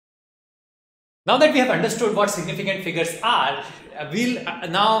Now that we have understood what significant figures are, we'll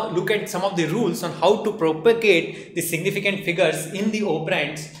now look at some of the rules on how to propagate the significant figures in the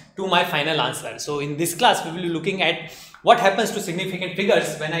operands to my final answer. So in this class, we will be looking at what happens to significant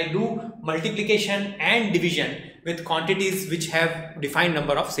figures when I do multiplication and division with quantities which have defined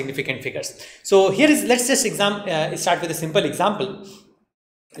number of significant figures. So here is, let's just start with a simple example.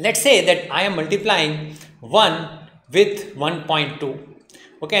 Let's say that I am multiplying 1 with 1.2.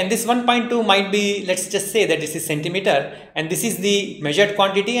 Okay, and this 1.2 might be, let's just say that this is centimeter, and this is the measured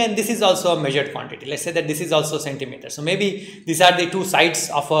quantity, and this is also a measured quantity. Let's say that this is also centimeter. So maybe these are the two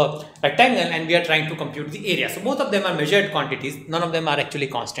sides of a rectangle, and we are trying to compute the area. So both of them are measured quantities. None of them are actually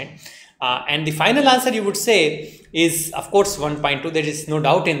constant. And the final answer, you would say, is of course 1.2. There is no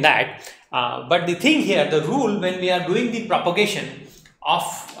doubt in that. But the thing here, the rule when we are doing the propagation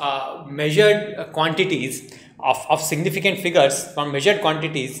of measured quantities of significant figures from measured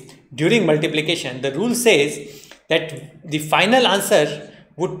quantities during multiplication, the rule says that the final answer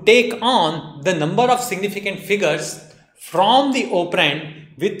would take on the number of significant figures from the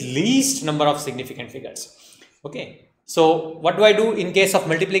operand with least number of significant figures. Okay, so what do I do in case of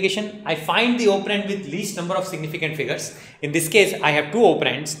multiplication? I find the operand with least number of significant figures. In this case, I have two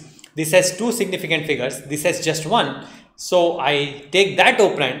operands. This has two significant figures, this has just one. So I take that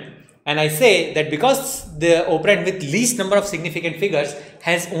operand and I say that because the operand with least number of significant figures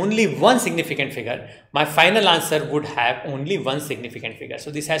has only one significant figure, my final answer would have only one significant figure. So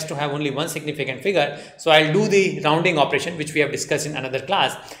this has to have only one significant figure. So I'll do the rounding operation, which we have discussed in another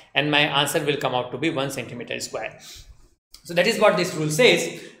class, and my answer will come out to be 1 centimeter square. So that is what this rule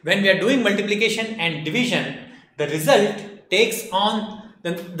says. When we are doing multiplication and division, the result takes on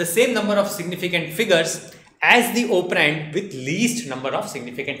the same number of significant figures as the operand with least number of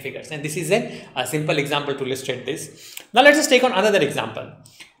significant figures. And this is a simple example to illustrate this. Now let's just take on another example.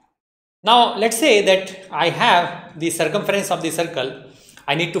 Now let's say that I have the circumference of the circle.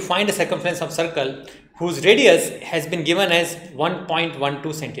 I need to find a circumference of circle whose radius has been given as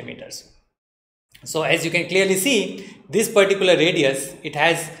 1.12 centimeters. So as you can clearly see, this particular radius, it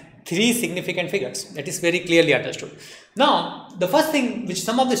has three significant figures. That is very clearly understood. Now the first thing which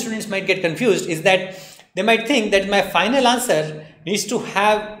some of the students might get confused is that they might think that my final answer needs to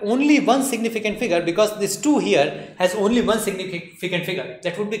have only one significant figure, because this 2 here has only one significant figure.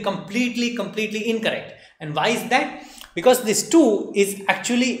 That would be completely incorrect. And why is that? Because this 2 is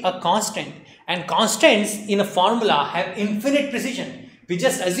actually a constant, and constants in a formula have infinite precision. We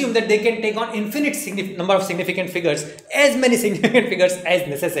just assume that they can take on infinite number of significant figures, as many significant figures as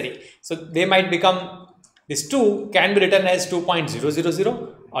necessary. So they might become, this 2 can be written as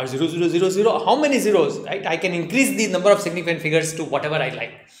 2.000 or 0000. How many zeros, right? I can increase the number of significant figures to whatever I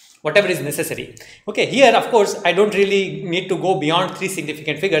like, whatever is necessary. Okay, here of course I don't really need to go beyond 3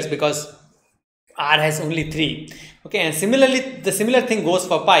 significant figures because R has only 3. Okay, and similarly the similar thing goes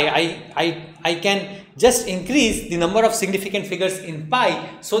for pi. I can just increase the number of significant figures in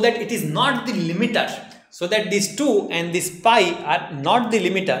pi so that it is not the limiter, so that these 2 and this pi are not the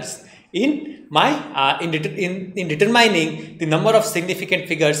limiters in my in determining the number of significant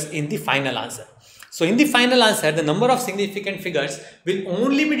figures in the final answer. So in the final answer, the number of significant figures will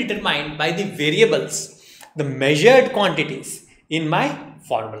only be determined by the variables, the measured quantities in my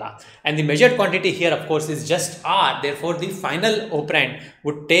formula. And the measured quantity here of course is just R. Therefore the final operand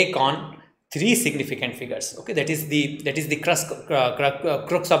would take on 3 significant figures. Okay, that is the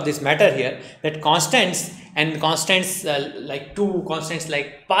crux of this matter here, that constants and constants like 2, constants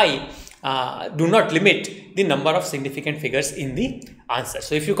like pi do not limit the number of significant figures in the answer.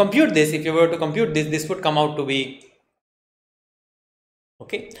 So if you compute this, if you were to compute this, this would come out to be,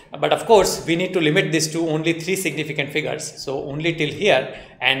 okay, but of course we need to limit this to only 3 significant figures, so only till here,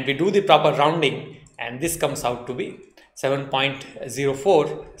 and we do the proper rounding, and this comes out to be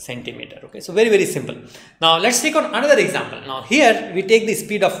 7.04 centimeter. Okay, so very simple. Now let's take on another example. Now here we take the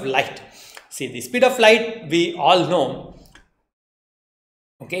speed of light. See, the speed of light we all know.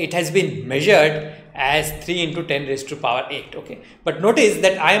 Okay, it has been measured as 3 into 10 raised to power 8. Okay, but notice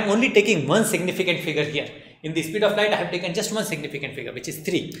that I am only taking one significant figure here. In the speed of light, I have taken just one significant figure, which is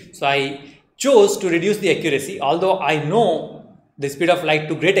 3. So I chose to reduce the accuracy, although I know the speed of light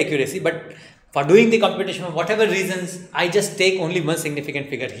to great accuracy, but for doing the computation for whatever reasons, I just take only one significant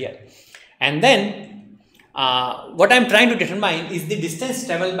figure here. And then what I am trying to determine is the distance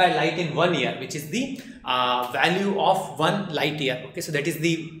traveled by light in 1 year, which is the value of 1 light year. Okay, so that is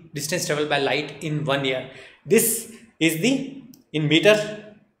the distance traveled by light in 1 year. This is the in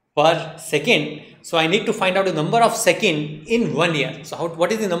meter per second. So I need to find out the number of second in 1 year. So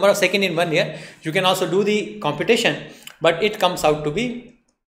what is the number of second in 1 year? You can also do the computation, but it comes out to be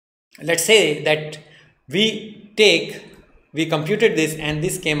let's say that we computed this and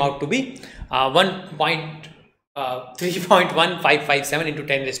this came out to be 3.1557 into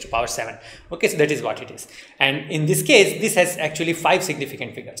 10 raised to power 7. Okay, so that is what it is. And in this case, this has actually 5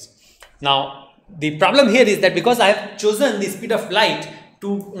 significant figures. Now, the problem here is that because I have chosen the speed of light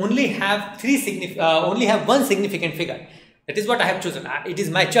to only have one significant figure. That is what I have chosen. It is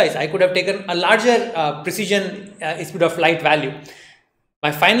my choice. I could have taken a larger precision speed of light value.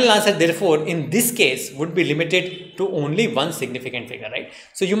 My final answer, therefore, in this case would be limited to only one significant figure, right?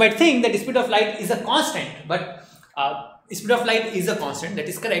 So you might think that speed of light is a constant, but speed of light is a constant. That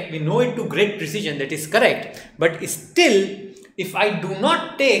is correct. We know it to great precision. That is correct. But still, if I do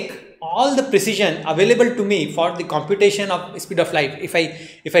not take all the precision available to me for the computation of speed of light, if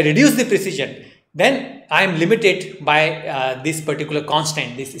I reduce the precision, then I am limited by this particular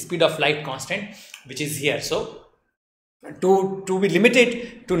constant, this speed of light constant, which is here. So to be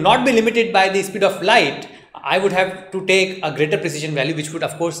limited, to not be limited by the speed of light, I would have to take a greater precision value, which would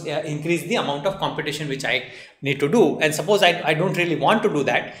of course increase the amount of computation which I need to do. And suppose I don't really want to do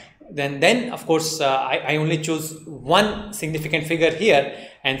that, then of course I only choose one significant figure here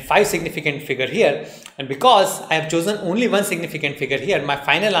and 5 significant figure here. And because I have chosen only one significant figure here, my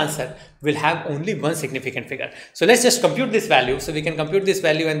final answer will have only one significant figure. So let's just compute this value. So we can compute this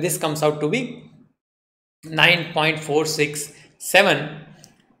value, and this comes out to be 9.467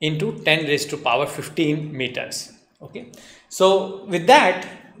 into 10 raised to power 15 meters. Okay, so with that,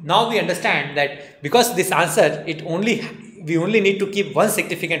 now we understand that because this answer, we only need to keep one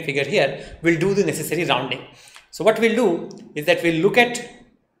significant figure here, we'll do the necessary rounding. So what we'll do is that we'll look at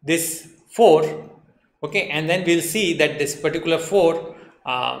this 4, okay, and then we'll see that this particular 4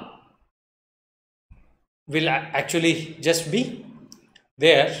 will actually just be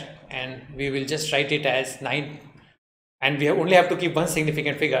there, and we will just write it as 9, and we only have to keep one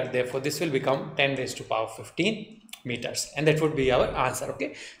significant figure. Therefore, this will become 10 raised to power 15 meters, and that would be our answer.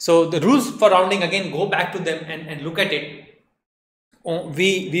 Okay, so the rules for rounding, again, go back to them and look at it.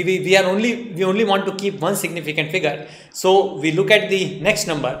 We only want to keep one significant figure, so we look at the next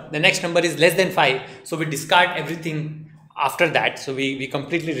number. The next number is less than 5, so we discard everything after that. So we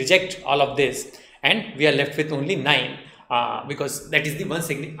completely reject all of this, and we are left with only 9. Because that is the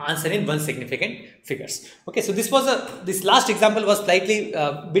answer in one significant figures. Okay, so this last example was slightly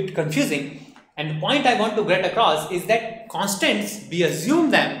bit confusing, and the point I want to get across is that constants, we assume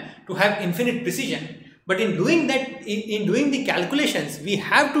them to have infinite precision, but in doing that, in doing the calculations, we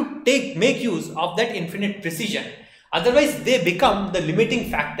have to make use of that infinite precision. Otherwise, they become the limiting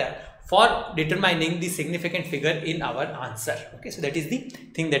factor for determining the significant figure in our answer. Okay, so that is the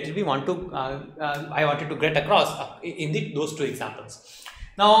thing that we want to I wanted to get across in those 2 examples.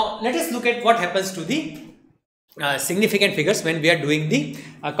 Now let us look at what happens to the significant figures when we are doing the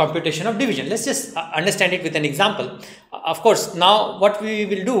computation of division. Let's just understand it with an example. Of course, now what we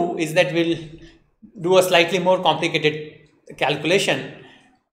will do is that we'll do a slightly more complicated calculation,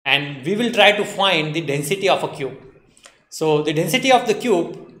 and we will try to find the density of a cube. So the density of the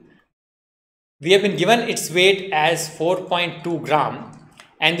cube, we have been given its weight as 4.2 gram,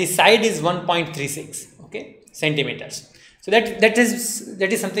 and the side is 1.36, okay, centimeters. So that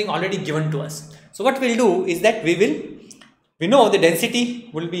is something already given to us. So what we'll do is that we know the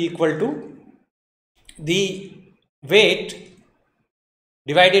density will be equal to the weight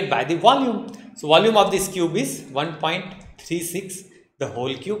divided by the volume. So volume of this cube is 1.36, the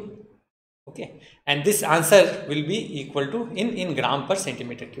whole cube. Okay, and this answer will be equal to in gram per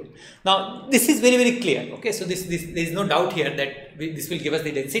centimeter cube. Now this is very, very clear. Okay, so there is no doubt here that this will give us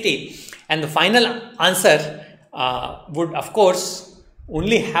the density, and the final answer would of course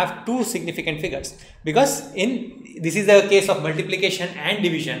only have 2 significant figures, because this is a case of multiplication and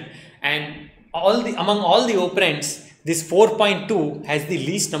division, and among all the operands, this 4.2 has the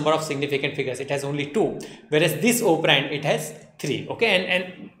least number of significant figures. It has only 2, whereas this operand, it has 3. Okay,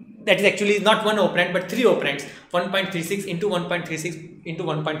 and that is actually not one operand but 3 operands, 1.36 into 1.36 into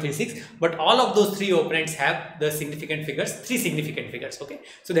 1.36, but all of those 3 operands have the significant figures, 3 significant figures. Okay,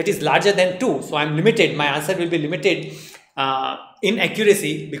 so that is larger than 2, so I am limited, my answer will be limited in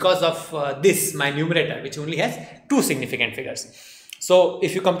accuracy because of this, my numerator, which only has 2 significant figures. So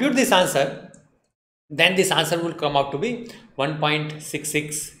if you compute this answer, then this answer will come out to be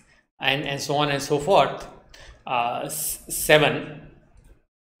 1.66 and so on and so forth, 7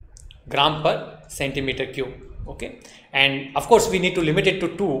 gram per centimeter cube. Okay, and of course we need to limit it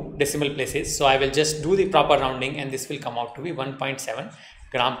to 2 decimal places, so I will just do the proper rounding, and this will come out to be 1.7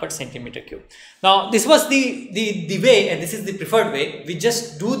 gram per centimeter cube. Now this was the way, and this is the preferred way. We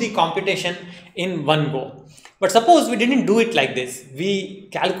just do the computation in one go. But suppose we didn't do it like this. We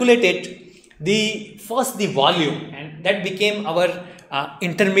calculated first the volume, and that became our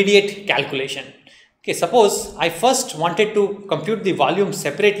intermediate calculation. Okay, suppose I first wanted to compute the volume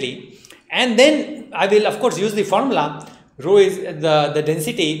separately, and then I will of course use the formula. Rho is the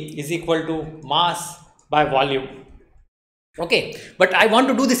density is equal to mass by volume. Okay, but I want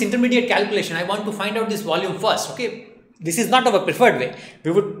to do this intermediate calculation. I want to find out this volume first. Okay, this is not our preferred way.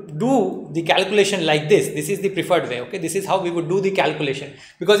 We would do the calculation like this. This is the preferred way. Okay, this is how we would do the calculation,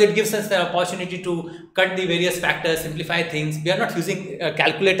 because it gives us the opportunity to cut the various factors, simplify things. We are not using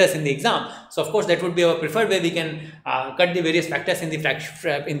calculators in the exam, so of course that would be our preferred way. We can cut the various factors in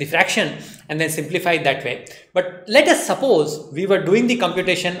the fraction and then simplify it that way. But let us suppose we were doing the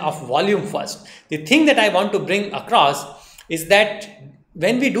computation of volume first. The thing that I want to bring across is that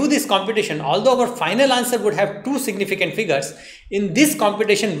when we do this computation, although our final answer would have two significant figures, in this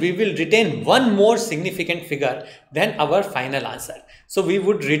computation we will retain one more significant figure than our final answer. So we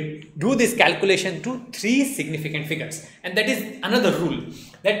would do this calculation to three significant figures, and that is another rule,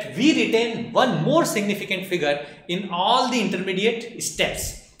 that we retain one more significant figure in all the intermediate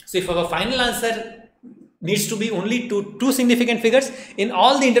steps. So if our final answer needs to be only two significant figures, in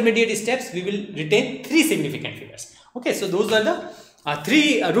all the intermediate steps we will retain three significant figures. Okay, so those are the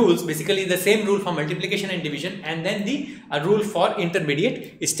three rules, basically the same rule for multiplication and division, and then the rule for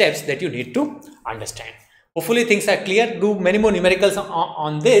intermediate steps that you need to understand. Hopefully things are clear. Do many more numericals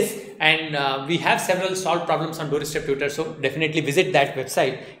on this, and we have several solved problems on Doorstep Tutor, so definitely visit that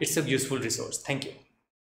website. It's a useful resource. Thank you.